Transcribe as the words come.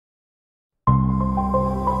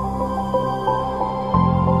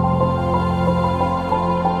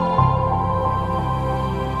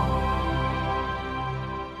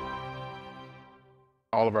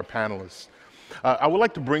all of our panelists. I would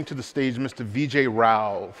like to bring to the stage Mr. Vijay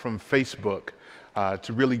Rao from Facebook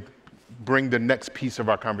to really bring the next piece of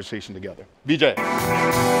our conversation together. Vijay.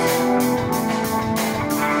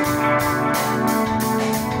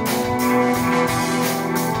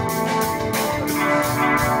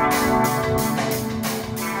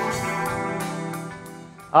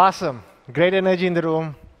 Awesome. Great energy in the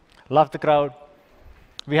room. Love the crowd.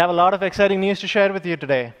 We have a lot of exciting news to share with you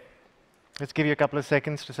today. Let's give you a couple of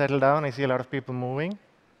seconds to settle down. I see a lot of people moving.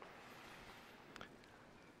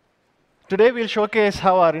 Today, we'll showcase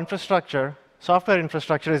how our infrastructure, software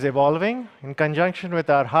infrastructure, is evolving in conjunction with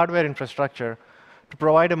our hardware infrastructure to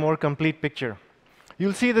provide a more complete picture.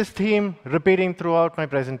 You'll see this theme repeating throughout my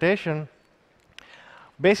presentation.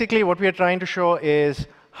 Basically, what we are trying to show is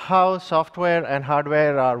how software and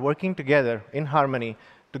hardware are working together in harmony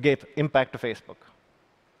to give impact to Facebook.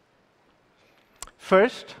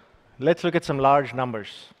 First, let's look at some large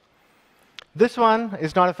numbers. This one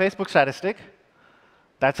is not a Facebook statistic.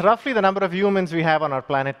 That's roughly the number of humans we have on our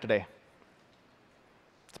planet today.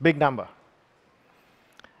 It's a big number.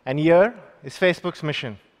 And here is Facebook's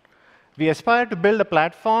mission. We aspire to build a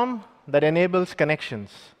platform that enables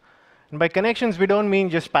connections. And by connections, we don't mean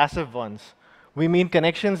just passive ones. We mean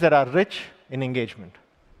connections that are rich in engagement.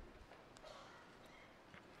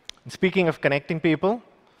 And speaking of connecting people,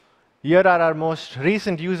 here are our most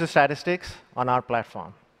recent user statistics on our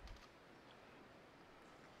platform.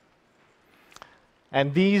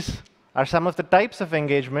 And these are some of the types of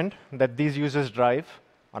engagement that these users drive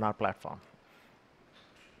on our platform.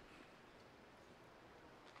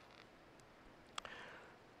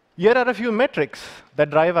 Here are a few metrics that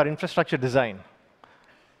drive our infrastructure design.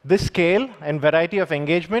 This scale and variety of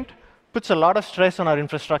engagement puts a lot of stress on our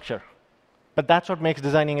infrastructure. But that's what makes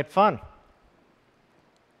designing it fun.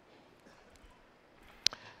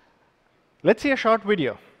 Let's see a short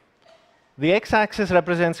video. The x-axis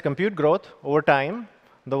represents compute growth over time.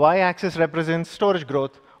 The y-axis represents storage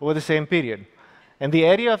growth over the same period. And the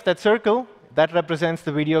area of that circle, that represents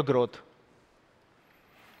the video growth.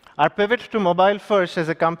 Our pivot to mobile first as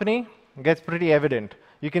a company gets pretty evident.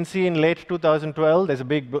 You can see in late 2012, there's a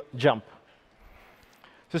big jump.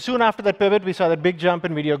 So soon after that pivot, we saw that big jump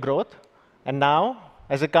in video growth. And now,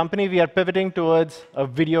 as a company, we are pivoting towards a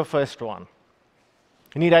video-first one.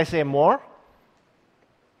 Need I say more?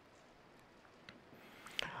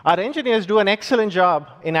 Our engineers do an excellent job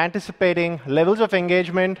in anticipating levels of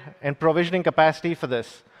engagement and provisioning capacity for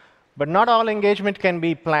this. But not all engagement can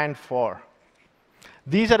be planned for.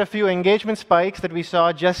 These are a few engagement spikes that we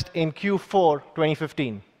saw just in Q4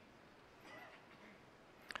 2015.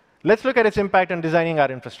 Let's look at its impact on designing our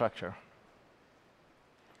infrastructure.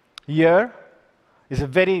 Here is a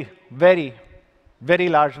very, very, very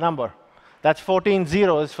large number. That's 14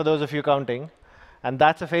 zeros for those of you counting. And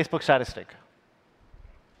that's a Facebook statistic.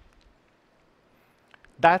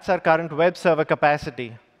 That's our current web server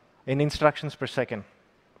capacity in instructions per second.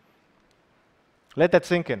 Let that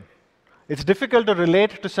sink in. It's difficult to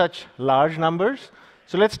relate to such large numbers,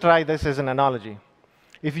 so let's try this as an analogy.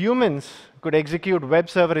 If humans could execute web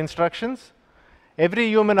server instructions, every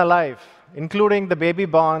human alive, including the baby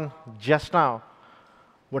born just now,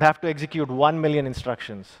 would have to execute 1 million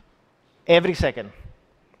instructions every second.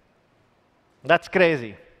 That's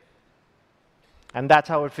crazy. And that's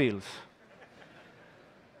how it feels.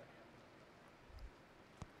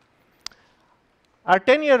 Our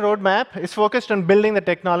 10-year roadmap is focused on building the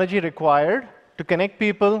technology required to connect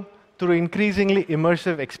people through increasingly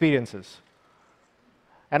immersive experiences.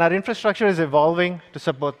 And our infrastructure is evolving to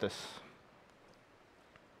support this.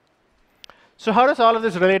 So how does all of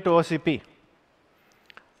this relate to OCP?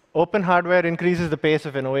 Open hardware increases the pace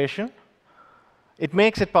of innovation. It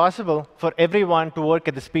makes it possible for everyone to work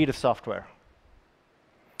at the speed of software.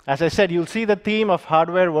 As I said, you'll see the theme of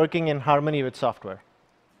hardware working in harmony with software.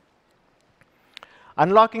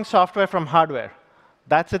 Unlocking software from hardware.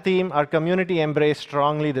 That's a theme our community embraced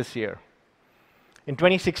strongly this year. In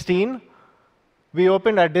 2016, we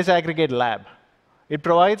opened our Disaggregate Lab. It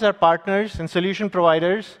provides our partners and solution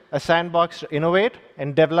providers a sandbox to innovate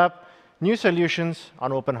and develop new solutions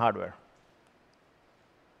on open hardware.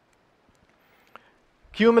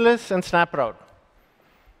 Cumulus and SnapRoute.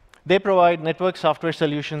 They provide network software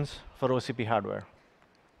solutions for OCP hardware.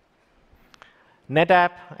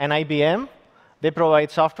 NetApp and IBM, they provide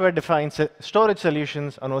software-defined storage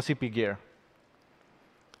solutions on OCP gear.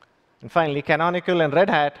 And finally, Canonical and Red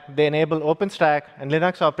Hat, they enable OpenStack and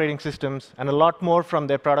Linux operating systems and a lot more from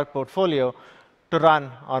their product portfolio to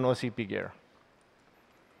run on OCP gear.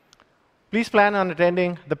 Please plan on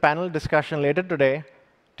attending the panel discussion later today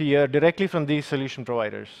to hear directly from these solution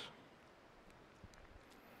providers.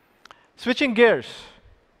 Switching gears,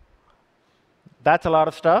 that's a lot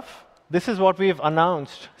of stuff. This is what we've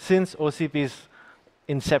announced since OCP's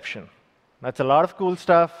inception. That's a lot of cool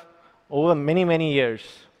stuff over many, many years.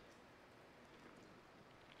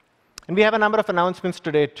 And we have a number of announcements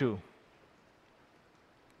today, too.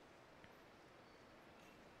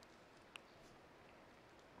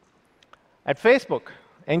 At Facebook,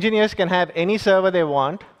 engineers can have any server they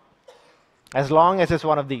want as long as it's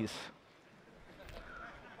one of these.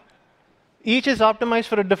 Each is optimized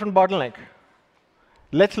for a different bottleneck.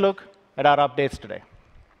 Let's look at our updates today.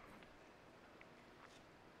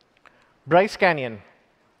 Bryce Canyon,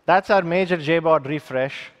 that's our major JBOD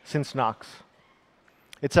refresh since Knox.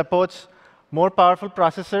 It supports more powerful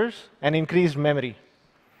processors and increased memory.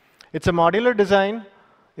 It's a modular design.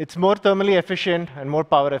 It's more thermally efficient and more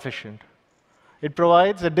power efficient. It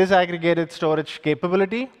provides a disaggregated storage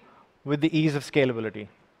capability with the ease of scalability.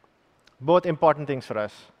 Both important things for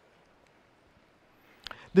us.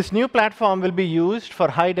 This new platform will be used for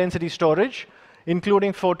high-density storage,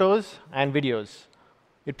 including photos and videos.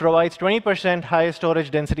 It provides 20% higher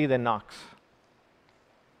storage density than Knox.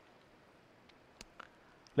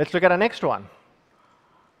 Let's look at our next one.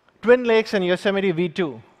 Twin Lakes and Yosemite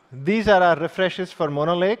V2. These are our refreshes for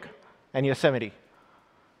Mono Lake and Yosemite.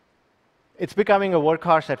 It's becoming a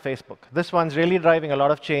workhorse at Facebook. This one's really driving a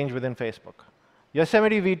lot of change within Facebook.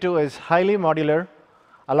 Yosemite V2 is highly modular,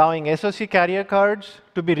 allowing SoC carrier cards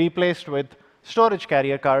to be replaced with storage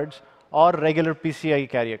carrier cards or regular PCIe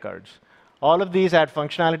carrier cards. All of these add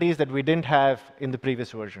functionalities that we didn't have in the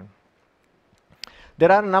previous version.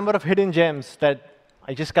 There are a number of hidden gems that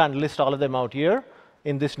I just can't list all of them out here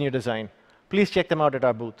in this new design. Please check them out at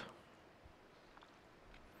our booth.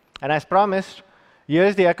 And as promised,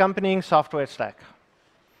 here's the accompanying software stack.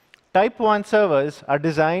 Type 1 servers are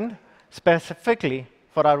designed specifically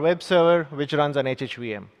for our web server, which runs on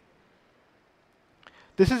HHVM.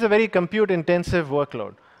 This is a very compute-intensive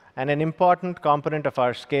workload and an important component of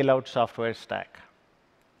our scale-out software stack.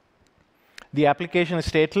 The application is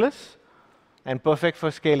stateless and perfect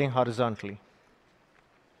for scaling horizontally.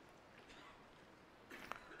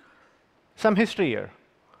 Some history here.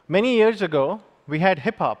 Many years ago, we had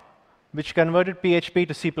hip-hop, which converted PHP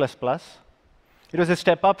to C++. It was a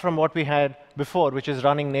step up from what we had before, which is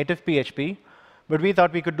running native PHP, but we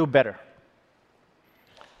thought we could do better.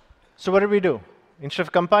 So what did we do? Instead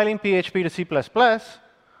of compiling PHP to C++,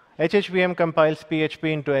 HHVM compiles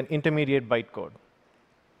PHP into an intermediate bytecode.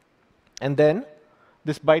 And then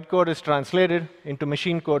this bytecode is translated into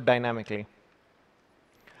machine code dynamically.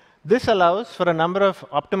 This allows for a number of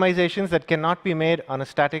optimizations that cannot be made on a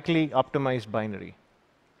statically optimized binary.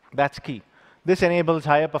 That's key. This enables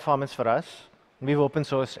higher performance for us. We've open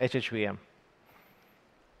sourced HHVM.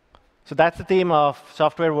 So that's the theme of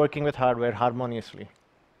software working with hardware harmoniously.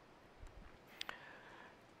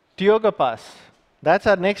 Tioga Pass. That's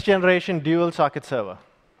our next generation dual socket server.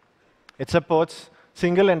 It supports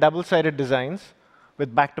single and double-sided designs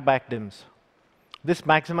with back-to-back DIMMs. This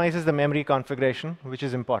maximizes the memory configuration, which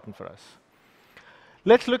is important for us.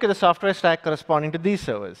 Let's look at the software stack corresponding to these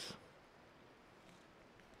servers.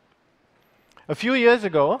 A few years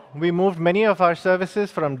ago, we moved many of our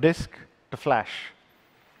services from disk to flash.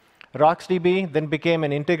 RocksDB then became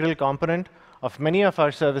an integral component of many of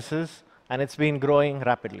our services, and it's been growing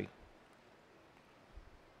rapidly.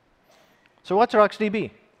 So what's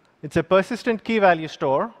RocksDB? It's a persistent key value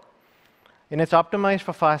store, and it's optimized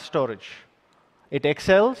for fast storage. It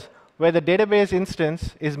excels where the database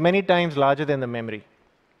instance is many times larger than the memory.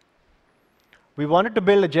 We wanted to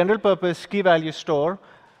build a general-purpose key value store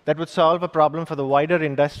that would solve a problem for the wider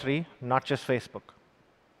industry, not just Facebook.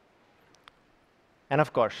 And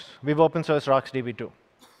of course, we've open sourced RocksDB too.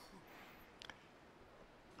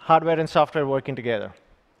 Hardware and software working together.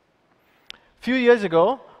 A few years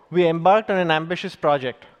ago, we embarked on an ambitious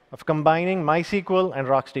project of combining MySQL and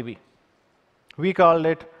RocksDB. We called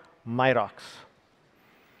it MyRocks.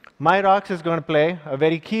 MyRocks is going to play a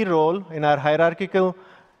very key role in our hierarchical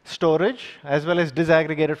storage as well as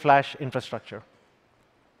disaggregated flash infrastructure.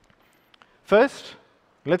 First,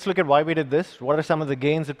 let's look at why we did this. What are some of the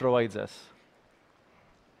gains it provides us?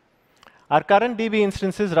 Our current DB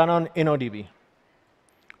instances run on InnoDB.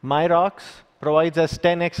 MyRocks provides us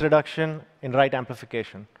 10x reduction in write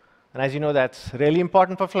amplification. And as you know, that's really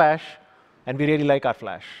important for Flash, and we really like our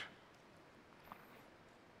Flash.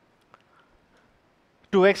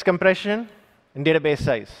 2x compression in database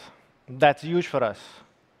size. That's huge for us.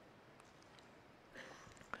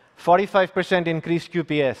 45% increased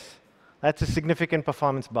QPS. That's a significant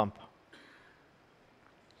performance bump.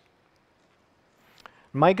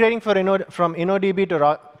 Migrating from InnoDB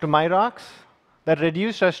to MyRocks, that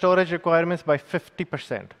reduced our storage requirements by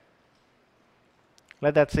 50%.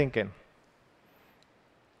 Let that sink in.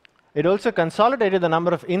 It also consolidated the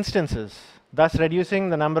number of instances, thus reducing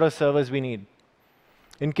the number of servers we need.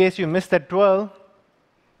 In case you missed that 12,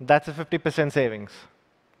 that's a 50% savings.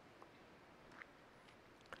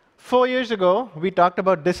 4 years ago, we talked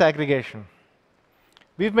about disaggregation.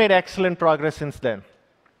 We've made excellent progress since then.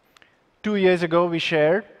 2 years ago, we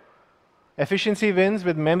shared efficiency wins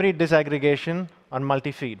with memory disaggregation on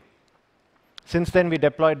multi-feed. Since then, we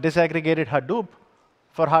deployed disaggregated Hadoop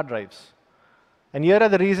for hard drives. And here are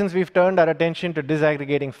the reasons we've turned our attention to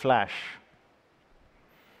disaggregating flash.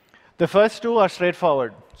 The first two are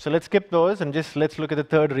straightforward. So let's skip those and just let's look at the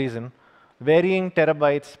third reason, varying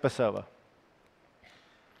terabytes per server.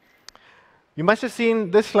 You must have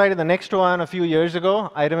seen this slide in the next one a few years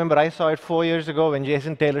ago. I remember I saw it 4 years ago when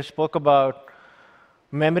Jason Taylor spoke about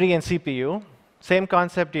memory and CPU. Same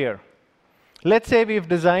concept here. Let's say we've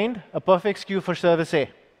designed a perfect SKU for service A.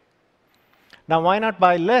 Now, why not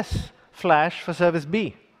buy less flash for service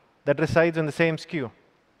B that resides on the same SKU?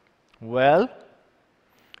 Well,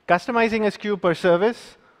 customizing a SKU per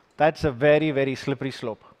service, that's a very, very slippery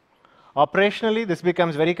slope. Operationally, this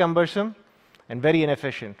becomes very cumbersome and very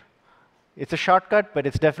inefficient. It's a shortcut, but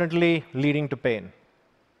it's definitely leading to pain.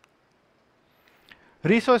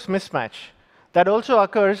 Resource mismatch. That also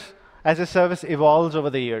occurs as a service evolves over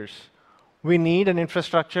the years. We need an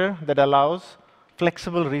infrastructure that allows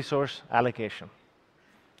flexible resource allocation.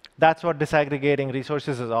 That's what disaggregating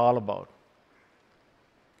resources is all about.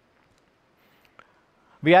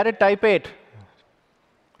 We added Type 8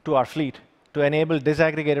 to our fleet to enable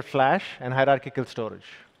disaggregated flash and hierarchical storage.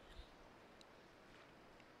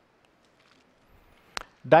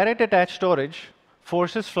 Direct attached storage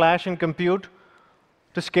forces flash and compute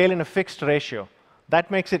to scale in a fixed ratio.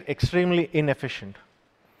 That makes it extremely inefficient.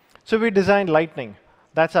 So we designed Lightning.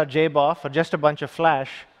 That's our JBOF, or just a bunch of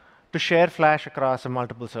flash, to share flash across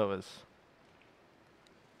multiple servers.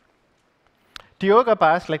 Tioga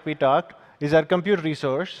Pass, like we talked, is our compute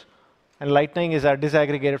resource, and Lightning is our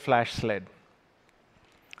disaggregated flash sled.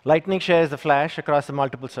 Lightning shares the flash across the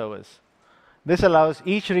multiple servers. This allows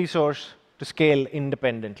each resource to scale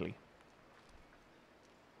independently.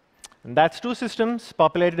 And that's two systems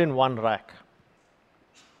populated in one rack.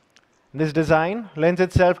 This design lends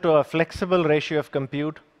itself to a flexible ratio of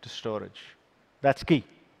compute to storage. That's key.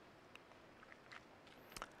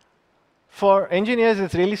 For engineers,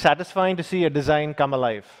 it's really satisfying to see a design come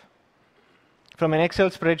alive. From an Excel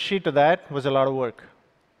spreadsheet to that was a lot of work.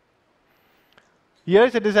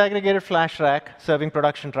 Here's a disaggregated flash rack serving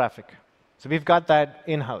production traffic. So we've got that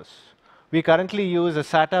in-house. We currently use a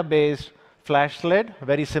SATA-based flash sled,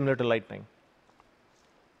 very similar to Lightning.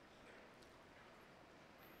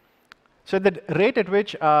 So at the rate at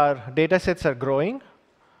which our data sets are growing,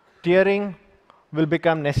 tiering will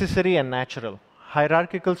become necessary and natural.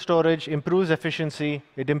 Hierarchical storage improves efficiency,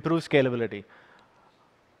 it improves scalability.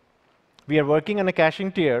 We are working on a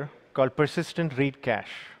caching tier called persistent read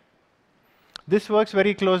cache. This works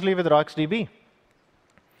very closely with RocksDB,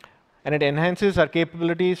 and it enhances our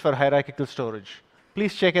capabilities for hierarchical storage.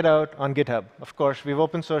 Please check it out on GitHub. Of course, we've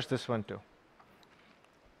open sourced this one too.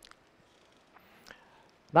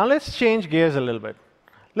 Now let's change gears a little bit.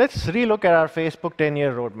 Let's relook at our Facebook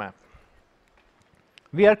 10-year roadmap.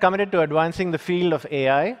 We are committed to advancing the field of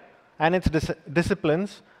AI and its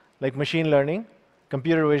disciplines like machine learning,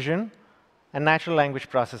 computer vision, and natural language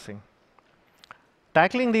processing.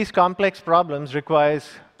 Tackling these complex problems requires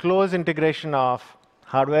close integration of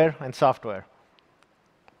hardware and software.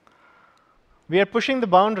 We are pushing the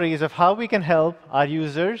boundaries of how we can help our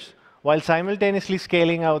users while simultaneously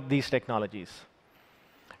scaling out these technologies.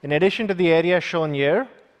 In addition to the areas shown here,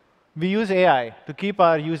 we use AI to keep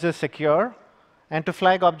our users secure and to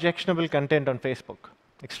flag objectionable content on Facebook.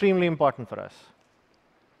 Extremely important for us.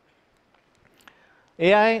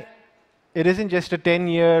 AI, it isn't just a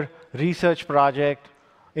 10-year research project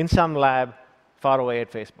in some lab far away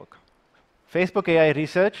at Facebook. Facebook AI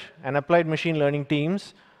research and applied machine learning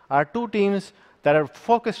teams are two teams that are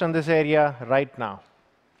focused on this area right now.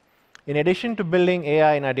 In addition to building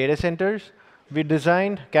AI in our data centers, we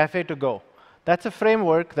designed Caffe2Go. That's a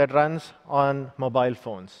framework that runs on mobile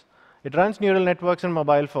phones. It runs neural networks on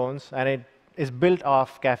mobile phones, and it is built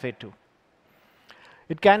off Caffe2.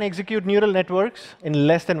 It can execute neural networks in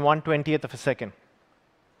less than 1/20th of a second.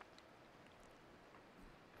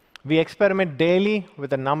 We experiment daily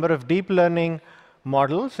with a number of deep learning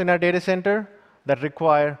models in our data center that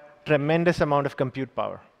require tremendous amount of compute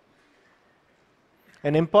power.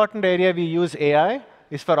 An important area we use AI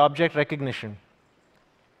is for object recognition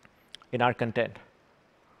in our content.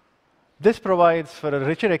 This provides for a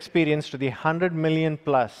richer experience to the 100 million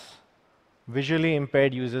plus visually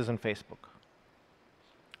impaired users on Facebook.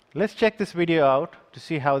 Let's check this video out to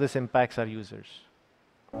see how this impacts our users.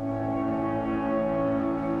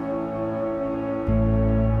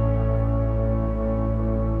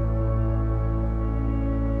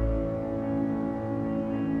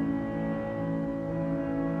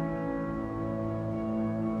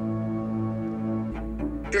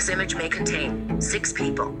 This image may contain 6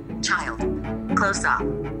 people. Child. Close up.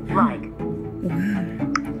 Like.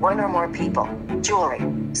 1 or more people. Jewelry.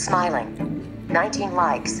 Smiling. 19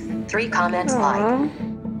 likes. 3 comments. Like.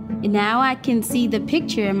 Now I can see the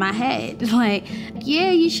picture in my head. Like,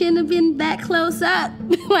 yeah, you shouldn't have been that close up.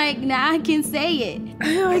 Like, now I can say it.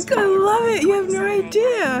 Oh, I love it. You have no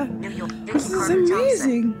idea. This is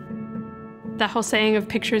amazing. That whole saying of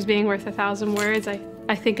pictures being worth 1,000 words,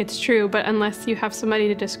 I think it's true, but unless you have somebody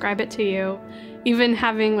to describe it to you, even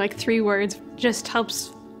having like 3 words just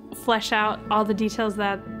helps flesh out all the details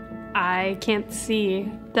that I can't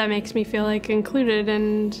see. That makes me feel like included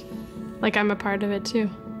and like I'm a part of it too.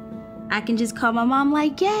 I can just call my mom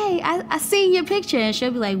like, yay, I seen your picture. And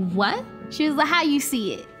she'll be like, what? She was like, how you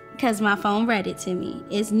see it? Because my phone read it to me.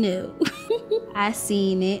 It's new. I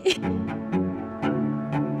seen it.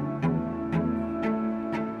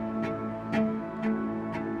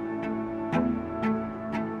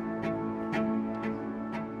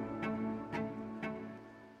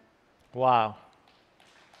 Wow.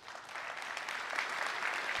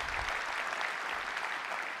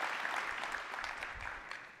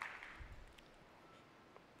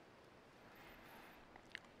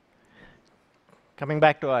 Coming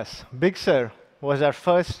back to us, Big Sur was our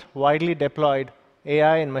first widely deployed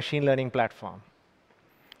AI and machine learning platform.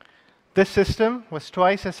 This system was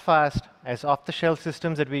twice as fast as off-the-shelf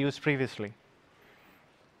systems that we used previously.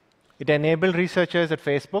 It enabled researchers at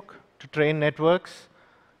Facebook to train networks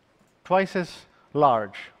twice as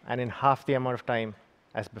large and in half the amount of time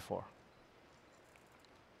as before.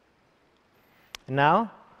 And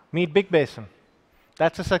now, meet Big Basin.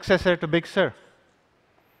 That's a successor to Big Sur.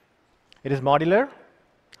 It is modular,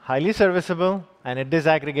 highly serviceable, and a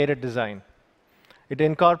disaggregated design. It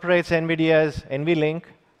incorporates NVIDIA's NVLink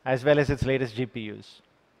as well as its latest GPUs.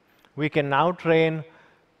 We can now train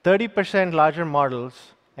 30% larger models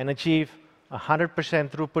and achieve 100%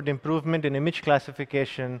 throughput improvement in image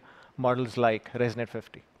classification models like ResNet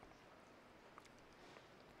 50.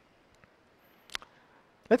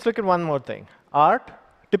 Let's look at one more thing. Art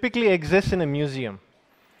typically exists in a museum,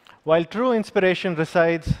 while true inspiration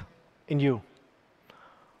resides in you.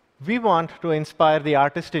 We want to inspire the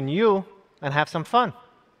artist in you and have some fun.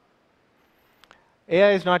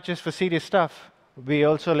 AI is not just for serious stuff. We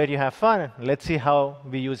also let you have fun. Let's see how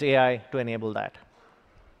we use AI to enable that.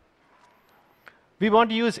 We want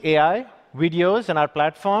to use AI, videos, and our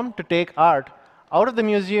platform to take art out of the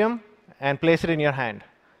museum and place it in your hand.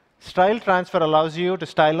 Style transfer allows you to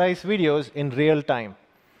stylize videos in real time.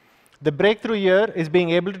 The breakthrough here is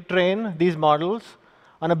being able to train these models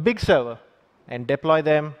on a big server and deploy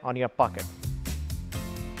them on your pocket.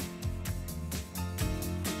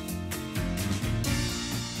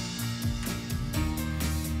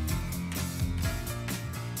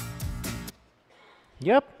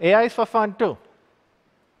 Yep, AI is for fun too.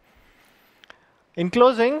 In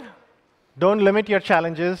closing, don't limit your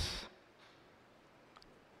challenges.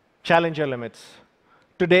 Challenge your limits.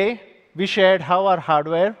 Today, we shared how our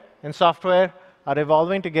hardware and software are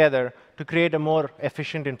evolving together to create a more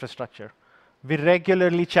efficient infrastructure. We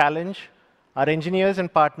regularly challenge our engineers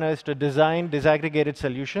and partners to design disaggregated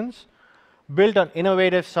solutions built on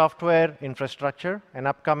innovative software infrastructure and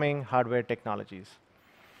upcoming hardware technologies.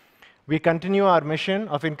 We continue our mission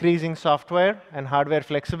of increasing software and hardware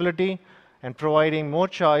flexibility and providing more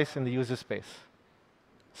choice in the user space,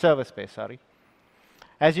 server space, sorry.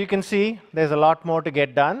 As you can see, there's a lot more to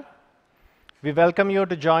get done. We welcome you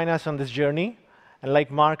to join us on this journey. And like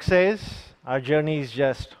Mark says, our journey is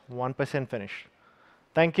just 1% finished.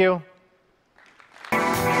 Thank you.